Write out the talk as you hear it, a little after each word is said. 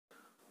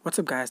What's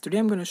up guys, today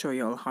I'm going to show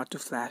you all how to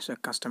flash a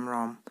custom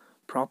ROM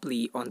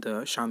properly on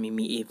the Xiaomi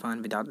Mi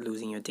A1 without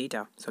losing your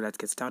data. So let's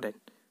get started.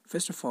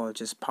 First of all,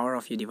 just power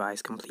off your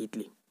device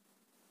completely.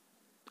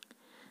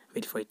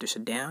 Wait for it to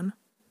shut down.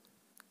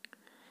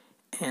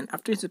 And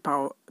after it's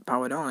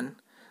powered on,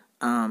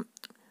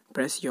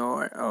 press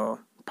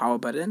your power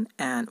button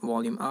and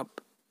volume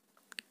up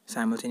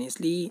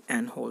simultaneously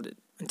and hold it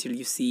until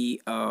you see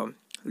a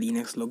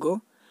Linux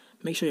logo.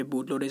 Make sure your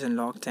bootloader is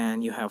unlocked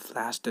and you have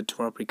flashed the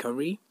TWRP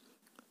recovery.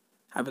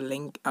 I will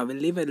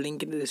leave a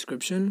link in the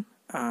description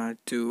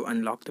to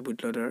unlock the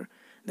bootloader,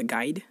 the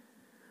guide.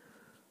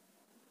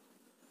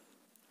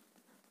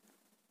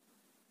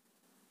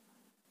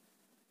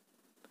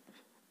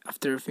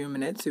 After a few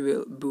minutes, you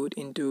will boot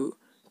into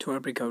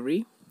TWRP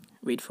recovery.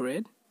 Wait for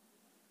it.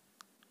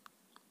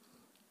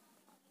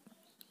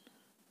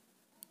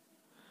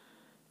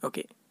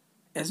 Okay,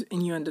 as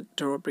when you're in the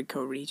TWRP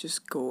recovery,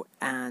 just go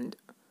and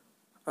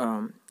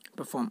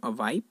perform a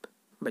wipe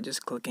by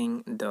just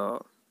clicking the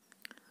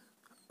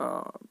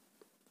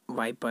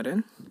wipe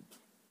button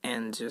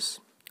and just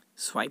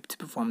swipe to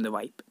perform the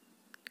wipe.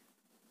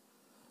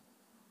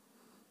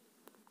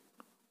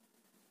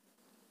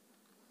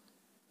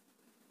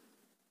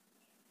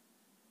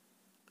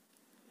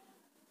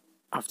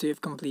 After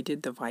you've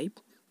completed the wipe,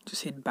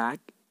 just hit back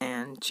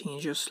and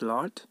change your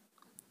slot.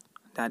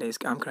 That is,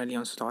 I'm currently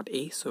on slot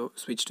A, so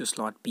switch to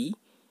slot B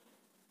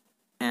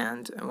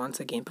and once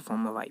again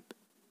perform a wipe.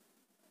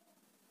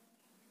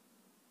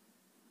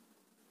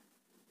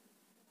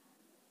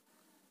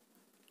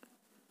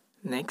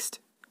 Next,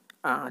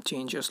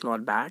 change your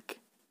slot back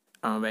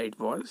where it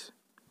was.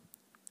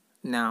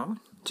 Now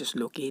just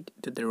locate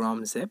to the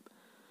ROM zip,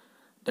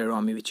 the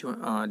ROM which you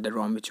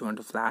want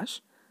to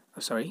flash.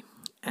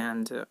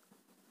 And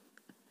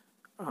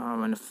I'm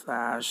going to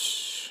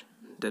flash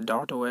the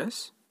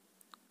 .os.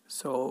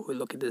 So we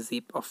look at the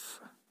zip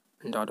of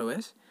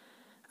 .os.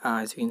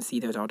 As you can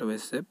see, the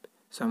 .os zip.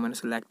 So I'm going to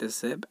select the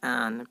zip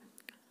and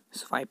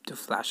swipe to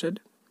flash it.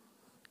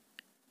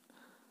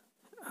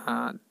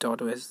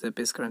 .os zip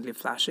is currently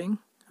flashing.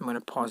 I'm going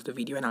to pause the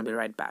video and I'll be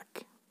right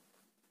back.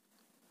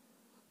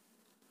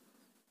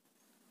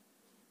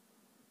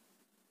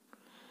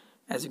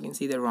 As you can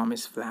see, the ROM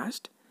is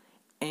flashed,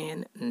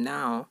 and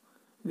now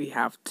we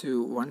have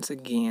to once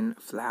again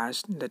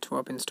flash the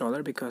TWRP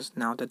installer because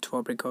now the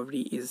TWRP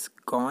recovery is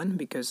gone,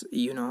 because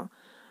the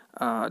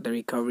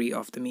recovery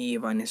of the Mi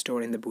A1 is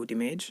stored in the boot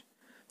image.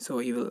 So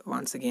you will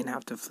once again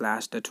have to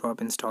flash the TWRP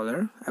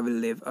installer. I will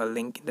leave a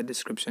link in the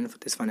description for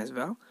this one as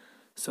well.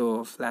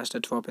 So flash the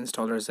TWRP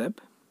installer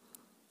zip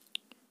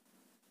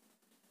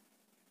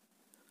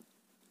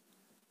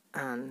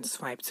and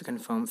swipe to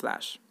confirm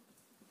flash.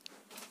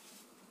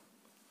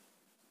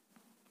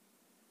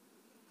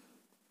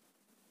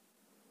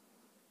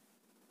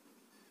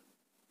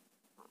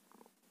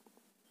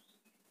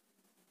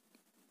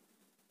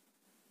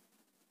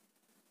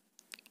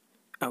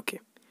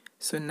 Okay,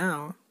 so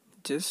now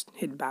just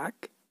hit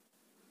back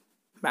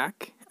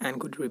and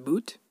go to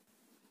reboot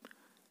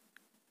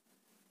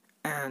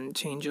and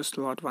change your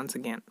slot once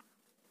again.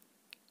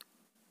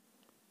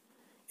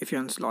 If you're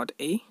on slot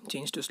A,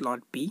 change to slot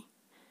B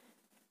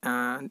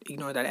and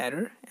ignore that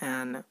error,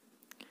 and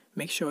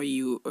make sure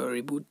you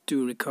reboot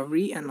to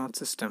recovery and not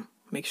system.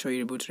 Make sure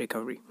you reboot to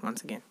recovery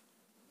once again.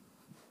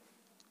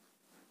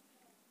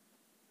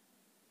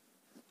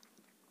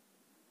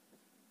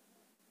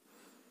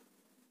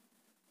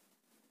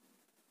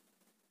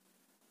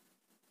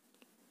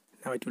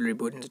 Now it will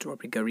reboot into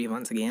TWRP recovery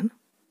once again.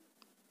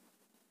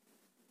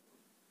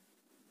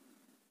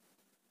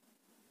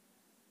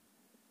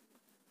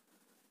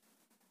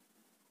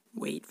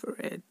 Wait for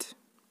it.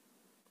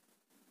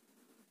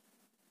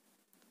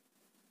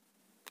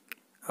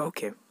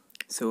 Okay,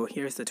 so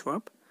here's the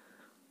TWRP.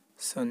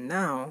 So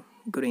now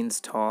go to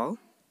install.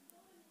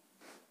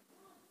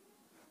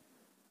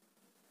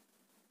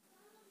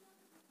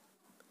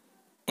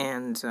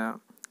 And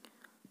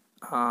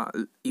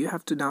you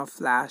have to now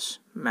flash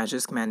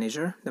Magisk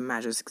Manager, the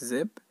Magisk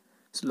zip.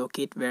 So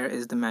locate where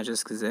is the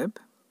Magisk zip.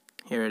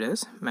 Here it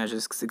is,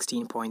 Magisk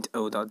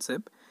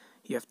 16.0.zip.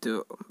 You have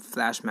to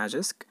flash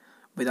Magisk.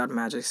 Without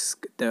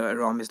Magisk, the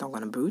ROM is not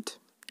going to boot.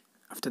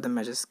 After the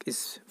Magisk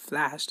is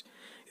flashed,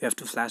 you have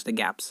to flash the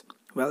gaps.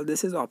 Well,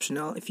 this is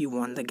optional. If you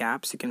want the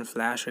gaps, you can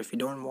flash, or if you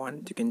don't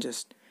want, you can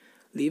just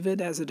leave it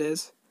as it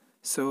is.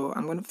 So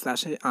I'm going to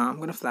flash it. I'm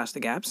going to flash the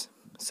gaps.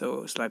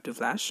 So swipe to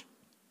flash.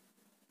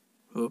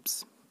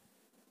 Oops.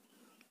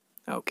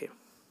 Okay.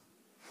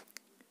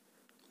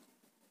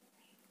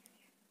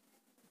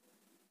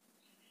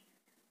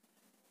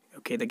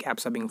 Okay, the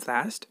gaps are being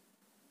flashed.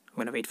 I'm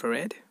going to wait for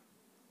it.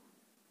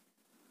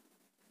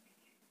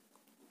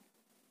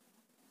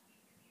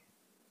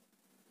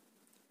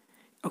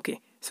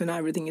 Okay, so now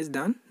everything is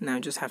done. Now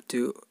you just have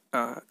to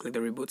click the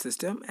reboot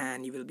system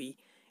and you will be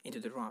into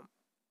the ROM.